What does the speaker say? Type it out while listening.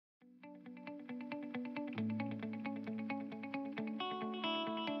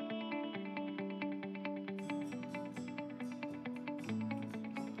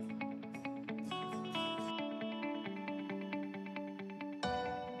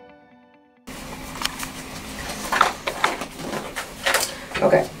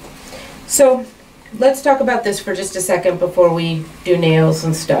Okay. So let's talk about this for just a second before we do nails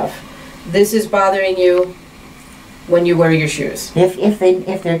and stuff. This is bothering you when you wear your shoes. If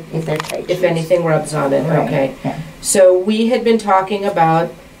they're tight. If anything rubs on it, Right. okay. Yeah. So we had been talking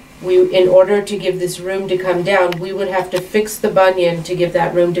about, in order to give this room to come down, we would have to fix the bunion to give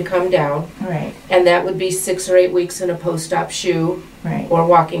that room to come down. Right. And that would be 6 or 8 weeks in a post-op shoe. Right. Or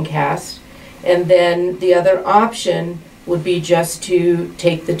walking cast. And then the other option would be just to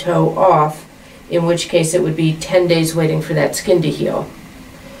take the toe off, in which case it would be 10 days waiting for that skin to heal.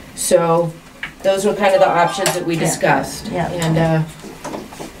 So those were kind of the options that we discussed. Yeah. And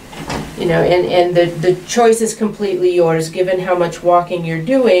you know, and the choice is completely yours, given how much walking you're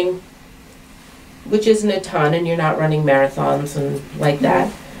doing, which isn't a ton, and you're not running marathons and like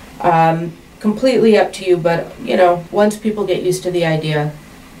that. Completely up to you, but you know, once people get used to the idea,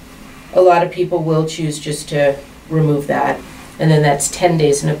 a lot of people will choose just to remove that. And then that's 10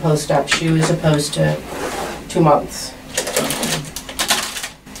 days in a post-op shoe as opposed to 2 months.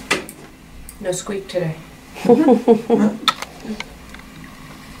 No squeak today.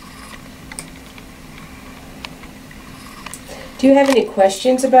 Do you have any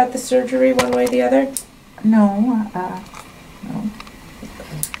questions about the surgery one way or the other? No, no.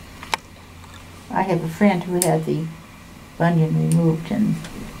 I have a friend who had the bunion removed, and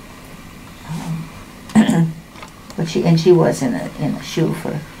but she was in a shoe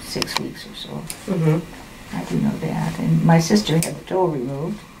for 6 weeks or so. Mm-hmm. I do know that. And my sister had the toe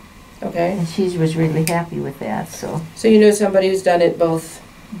removed. Okay. And she was really happy with that. So you know somebody who's done it both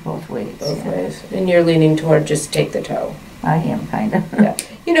ways. Both yeah. ways. And you're leaning toward just take the toe. I am kind of. Yeah.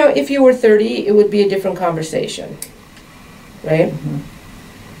 You know, if you were 30, it would be a different conversation, right? Mm-hmm.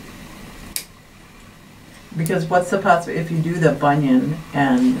 Because what's the possibility if you do the bunion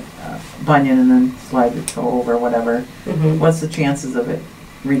and then slide the toe over, whatever? Mm-hmm. What's the chances of it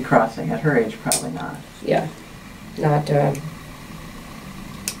recrossing? At her age, probably not. Yeah. Not. I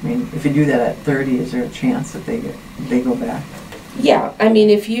mean, if you do that at 30, is there a chance that they go back? Yeah. I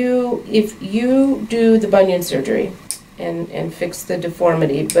mean, if you do the bunion surgery and fix the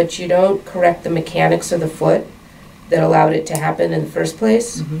deformity, but you don't correct the mechanics of the foot that allowed it to happen in the first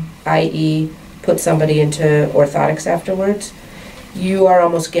place, i.e., put somebody into orthotics afterwards, you are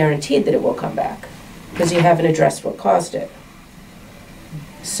almost guaranteed that it will come back because you haven't addressed what caused it.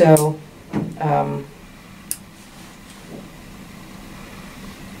 So,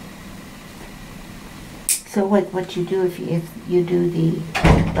 So what you do if you do the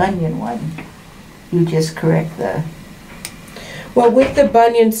bunion one, you just correct the... well, with the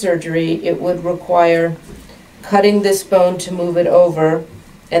bunion surgery, it would require cutting this bone to move it over,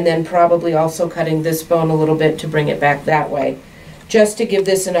 and then probably also cutting this bone a little bit to bring it back that way, just to give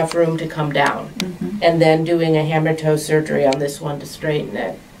this enough room to come down. Mm-hmm. And then doing a hammer toe surgery on this one to straighten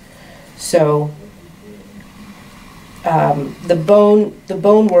it. So the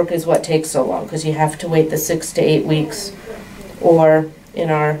bone work is what takes so long, because you have to wait the 6 to 8 weeks, or in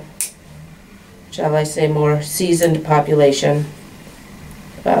our, shall I say, more seasoned population,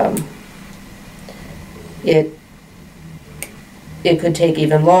 it could take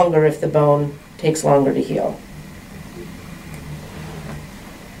even longer if the bone takes longer to heal.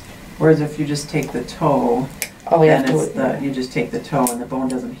 Whereas if you just take the toe, Oh, we have then to. you just take the toe and the bone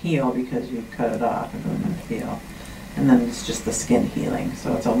doesn't heal because you cut it off and it doesn't heal. And then it's just the skin healing.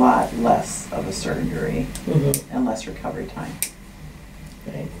 So it's a lot less of a surgery and less recovery time.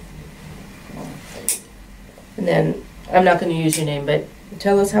 Right. And then, I'm not going to use your name, but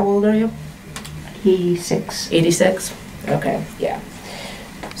tell us, how old are you? 86. 86? Okay, yeah.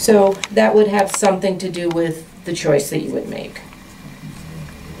 So that would have something to do with the choice that you would make.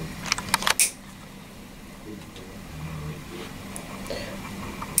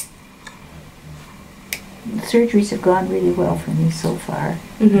 Surgeries have gone really well for me so far.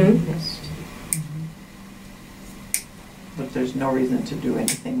 Yes. But there's no reason to do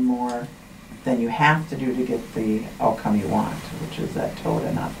anything more than you have to do to get the outcome you want, which is that toe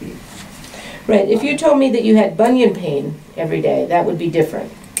to not be. Right, if you told me that you had bunion pain every day, that would be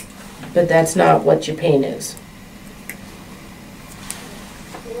different. But that's not what your pain is.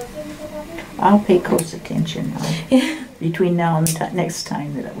 I'll pay close attention between now and the next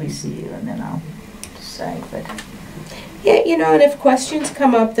time that we see you, and then I'll decide. But Yeah, you know, and if questions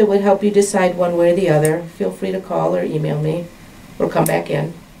come up that would help you decide one way or the other, feel free to call or email me, or come back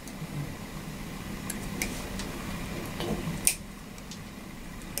in.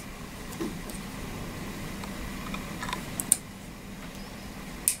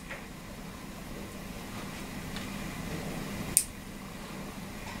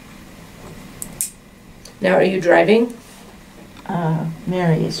 Now, are you driving?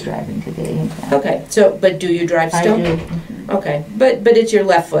 Mary is driving today. Okay, so, but do you drive I still? do. Mhm. Okay, but it's your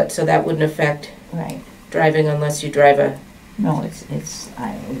left foot, so that wouldn't affect Right. driving unless you drive a, No, I always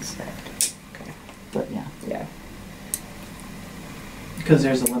left. Okay. But yeah. yeah. Because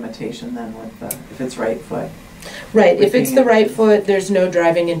there's a limitation then with the, if it's right foot. Right, if With it's being the able right to- foot, there's no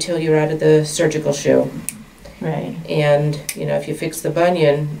driving until you're out of the surgical shoe. Right. And, you know, if you fix the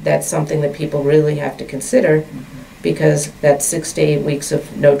bunion, that's something that people really have to consider because that's 6 to 8 weeks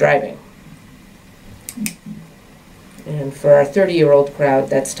of no driving. And for our 30-year-old crowd,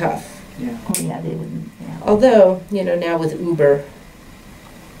 that's tough. Yeah. Oh yeah, they wouldn't. Yeah. Although, you know, now with Uber,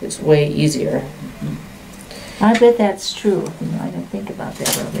 it's way easier. I bet that's true. You know, I didn't think about that,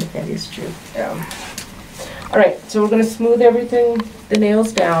 but I bet that is true. Yeah. All right, so we're going to smooth everything, the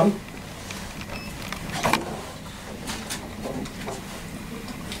nails down.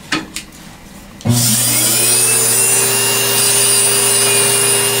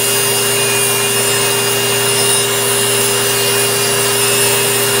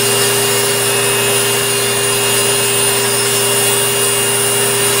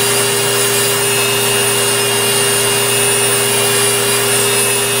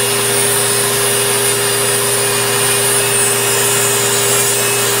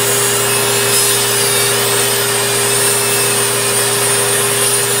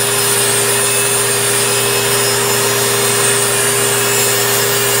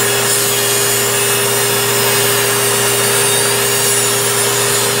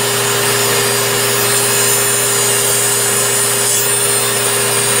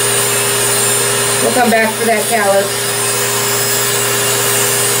 We'll come back for that callus.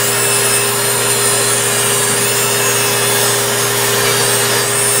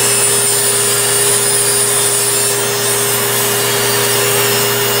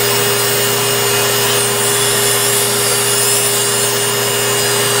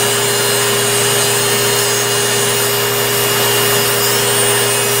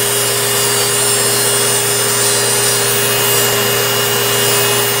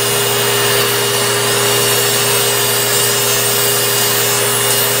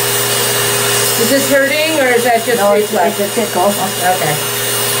 Is this hurting or is that just No, it's reflex? a tickle. Okay.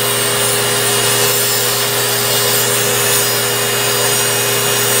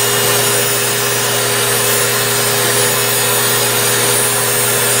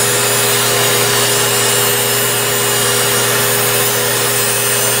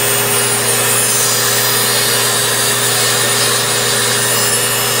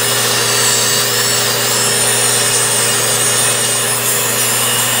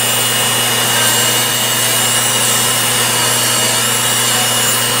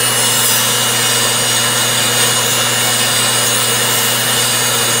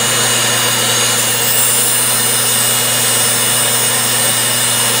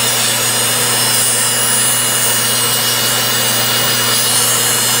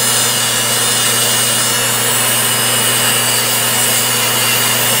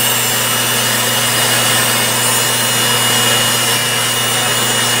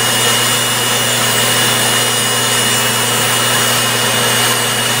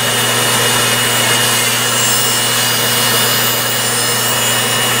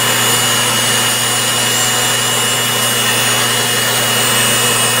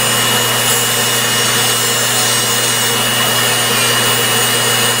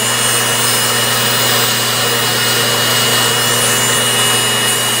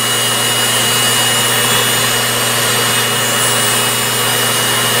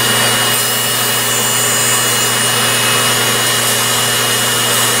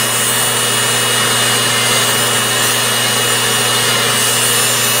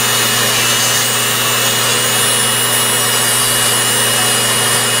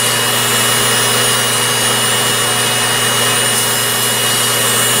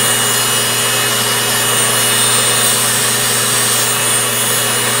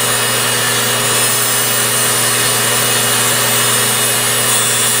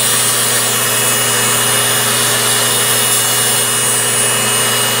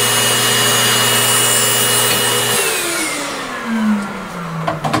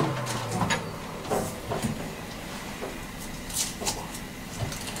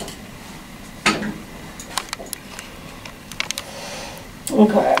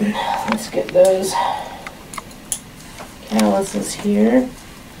 Okay, let's get those calluses here.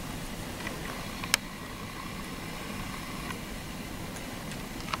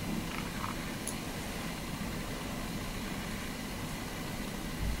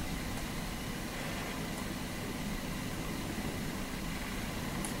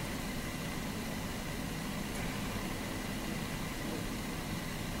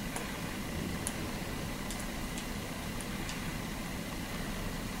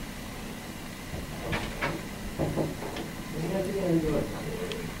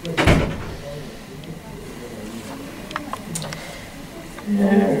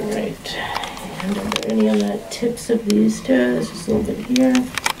 Alright. And are there any on the tips of these toes? Just a little bit here.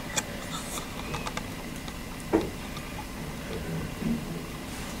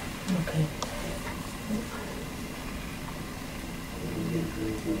 Okay.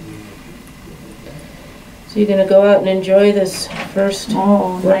 So you're gonna go out and enjoy this first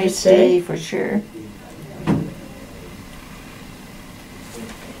nice day for sure.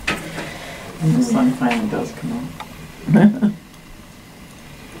 And the sun finally does come out.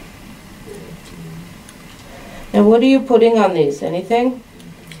 Now what are you putting on these? Anything?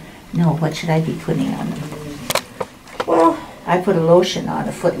 No, what should I be putting on them? Well, I put a lotion on,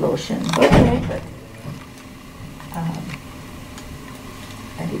 a foot lotion. okay. But,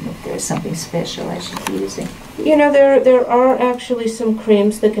 I didn't know if there's something special I should be using. You know, there are actually some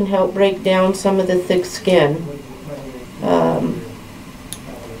creams that can help break down some of the thick skin.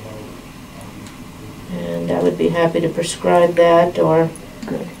 And I would be happy to prescribe that, or...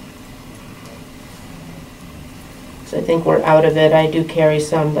 Good. So I think we're out of it. I do carry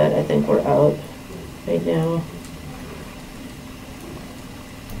some, but I think we're out right now.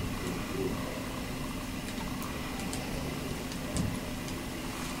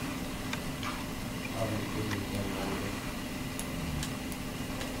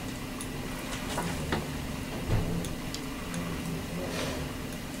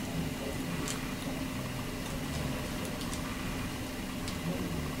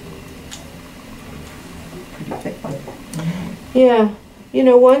 Yeah, you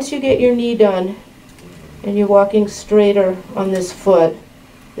know, once you get your knee done and you're walking straighter on this foot,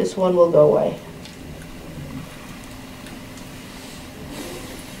 this one will go away.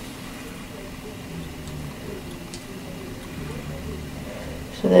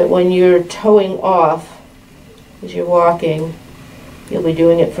 So that when you're toeing off as you're walking, you'll be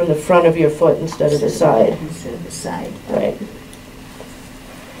doing it from the front of your foot instead of the side. Instead of the side. Right.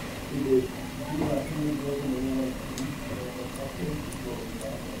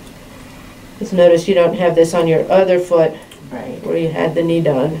 Just notice you don't have this on your other foot Right. where you had the knee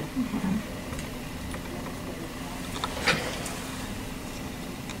done.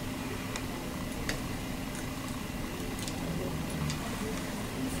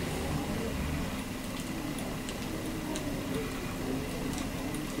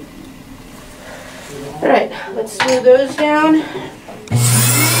 All right, let's smooth those down.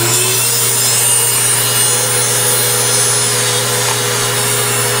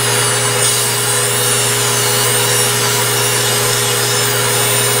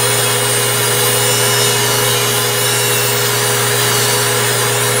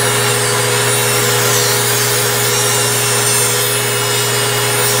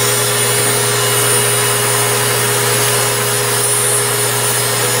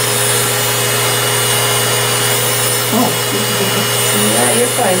 Yeah, you're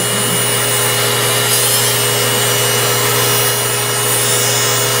fine.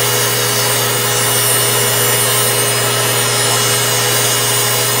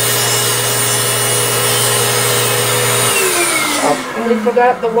 Oh, and we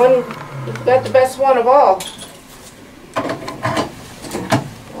forgot we forgot the best one of all.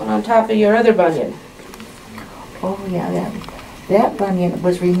 One on top of your other bunion. Oh yeah, that bunion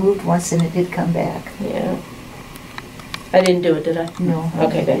was removed once and it did come back. Yeah. I didn't do it, did I? No.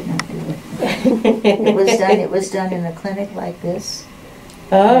 Okay, I good. did not do it. It was done in a clinic like this.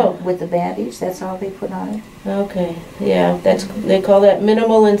 Oh, With the bandage, that's all they put on it. okay. Yeah, they call that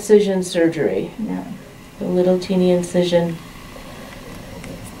minimal incision surgery. Yeah. A little teeny incision.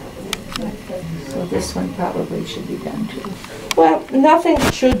 So this one probably should be done too. Well, nothing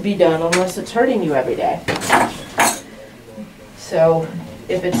should be done unless it's hurting you every day. So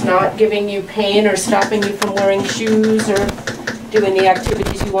if it's not giving you pain or stopping you from wearing shoes or doing the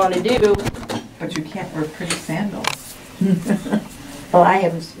activities you want to do. But you can't wear pretty sandals. Well, I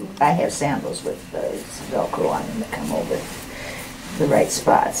have sandals with Velcro on them that come over the right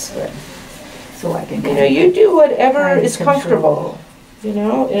spots, but so I can. You know, you do whatever is control. comfortable. You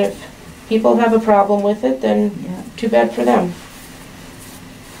know, if people have a problem with it, then Yeah. too bad for them.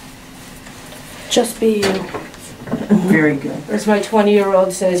 Just be you. Very good. As my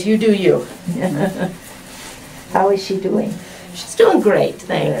 20-year-old says, you do you. How is she doing? She's doing great,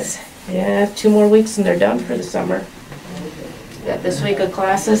 thanks. Yeah, 2 more weeks and they're done for the summer. Got this week of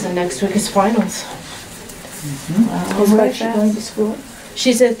classes and next week is finals. Where is she going to school?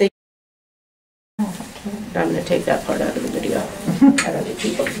 She's at the... Oh, okay. I'm going to take that part out of the video. I don't need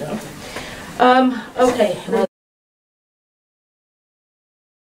people to know. Okay.